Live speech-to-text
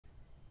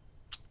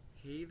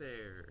Hey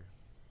there.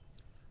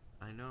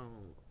 I know,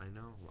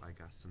 I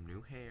got some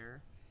new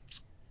hair.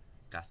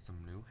 Got some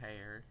new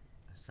hair.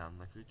 I sound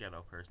like a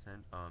ghetto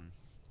person.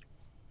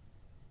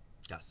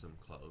 Got some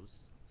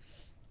clothes.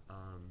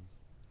 Um,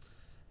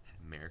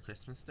 Merry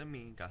Christmas to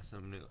me. Got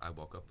some new. I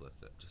woke up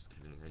with it. Just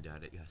kidding. I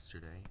dyed it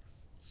yesterday.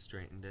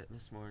 Straightened it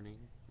this morning.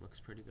 Looks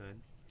pretty good.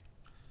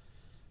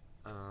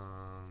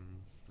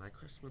 My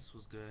Christmas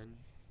was good.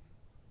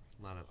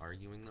 A lot of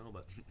arguing though,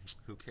 but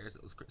who cares?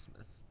 It was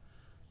Christmas.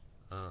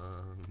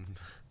 Um,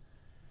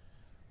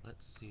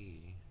 let's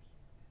see.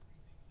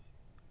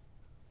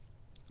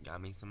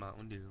 Got me some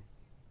Mountain Dew.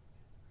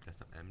 Got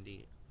some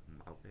MD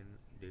Mountain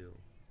Dew.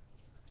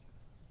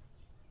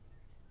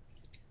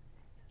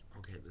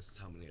 Okay, this is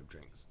how many I've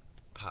drinks.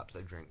 Pops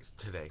I drank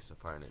today so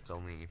far, and it's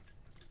only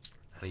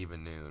not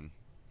even noon.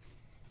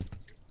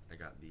 I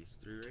got these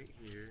three right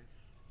here,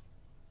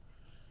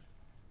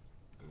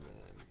 and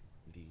then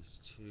these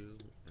two,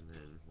 and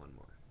then one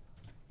more.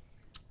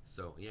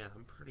 So yeah,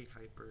 I'm pretty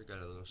hyper. Got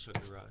a little sugar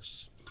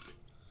rush.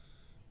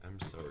 I'm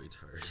so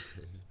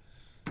retarded.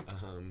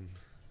 um,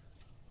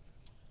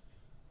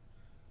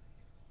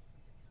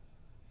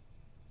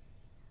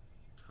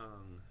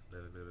 tongue.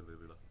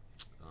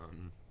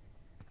 Um,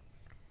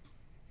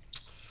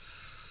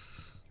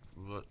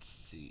 let's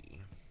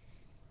see.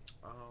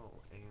 Oh,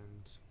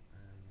 and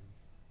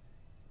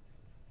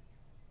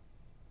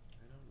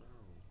I don't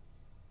know.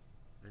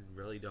 I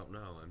really don't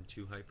know. I'm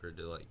too hyper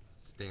to like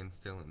stand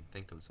still and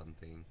think of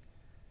something.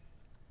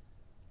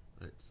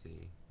 Let's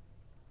see.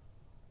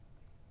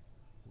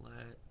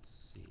 Let's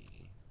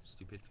see.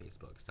 Stupid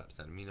Facebook. Stop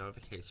sending me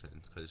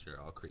notifications because you're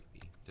all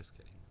creepy. Just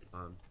kidding.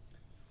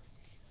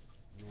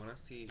 You want to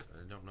see?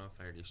 I don't know if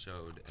I already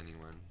showed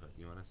anyone, but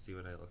you want to see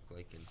what I look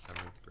like in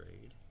 7th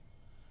grade?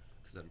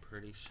 Because I'm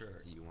pretty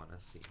sure you want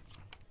to see.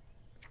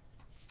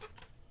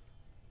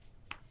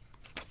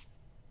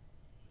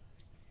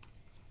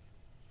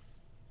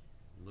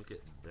 Look at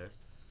this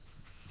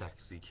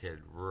sexy kid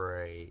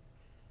right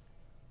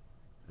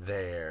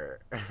there.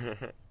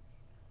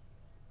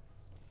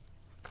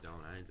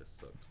 Don't I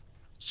just look?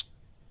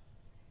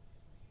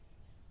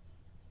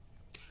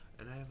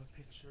 And I have a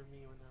picture of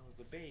me when I was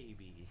a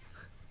baby.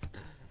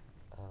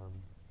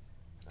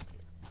 Up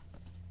here.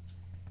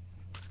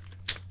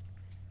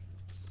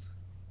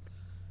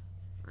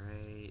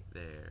 Right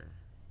there.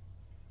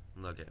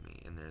 Look at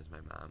me. And there's my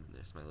mom, and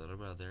there's my little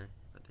brother,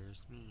 but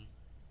there's me.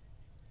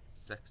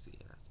 Sexy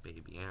ass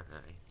baby, aren't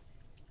I?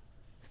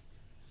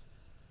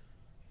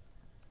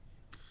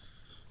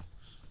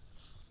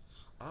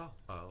 Oh.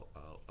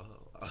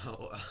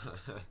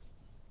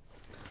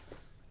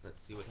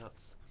 Let's see what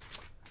else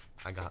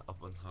I got up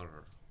on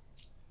her.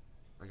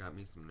 I got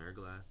me some nerd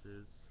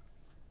glasses.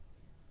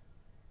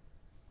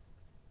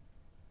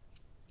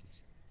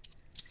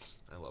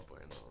 I love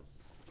wearing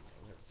those.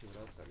 Let's see what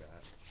else I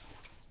got.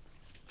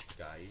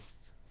 Guys.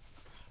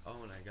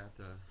 Oh, and I got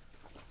the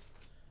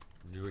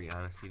new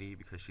Rihanna CD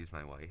because she's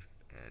my wife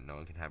and no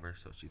one can have her,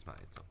 so she's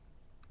mine. So.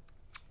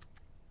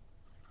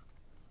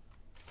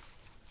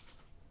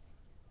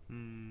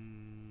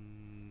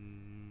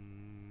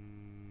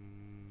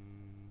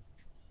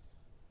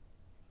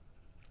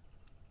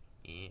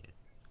 Yeah.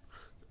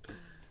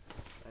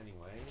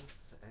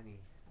 Anyways,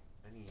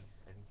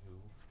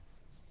 anywho.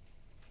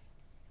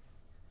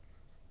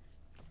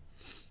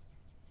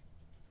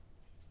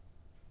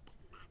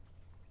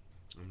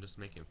 I'm just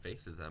making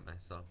faces at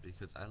myself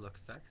because I look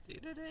sexy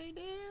today,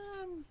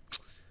 damn.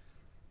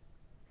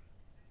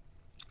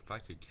 If I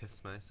could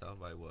kiss myself,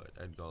 I would.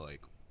 I'd go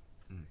like,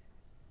 mm,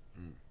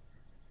 mm,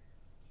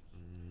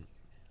 mm,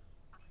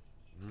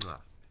 mwah.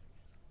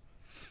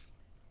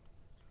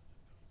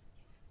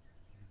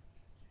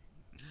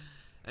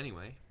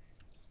 Anyway,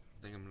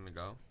 I think I'm gonna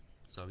go.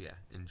 So yeah,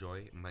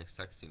 enjoy my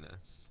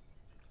sexiness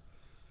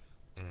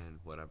and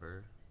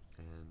whatever.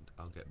 And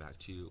I'll get back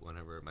to you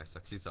whenever my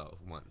sexy self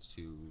wants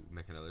to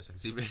make another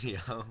sexy video.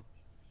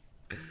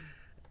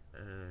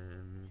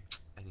 um.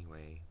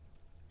 Anyway.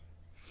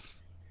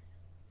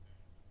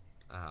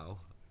 Ow.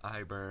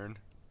 I burn.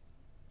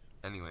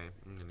 Anyway,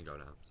 I'm gonna go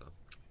now. So.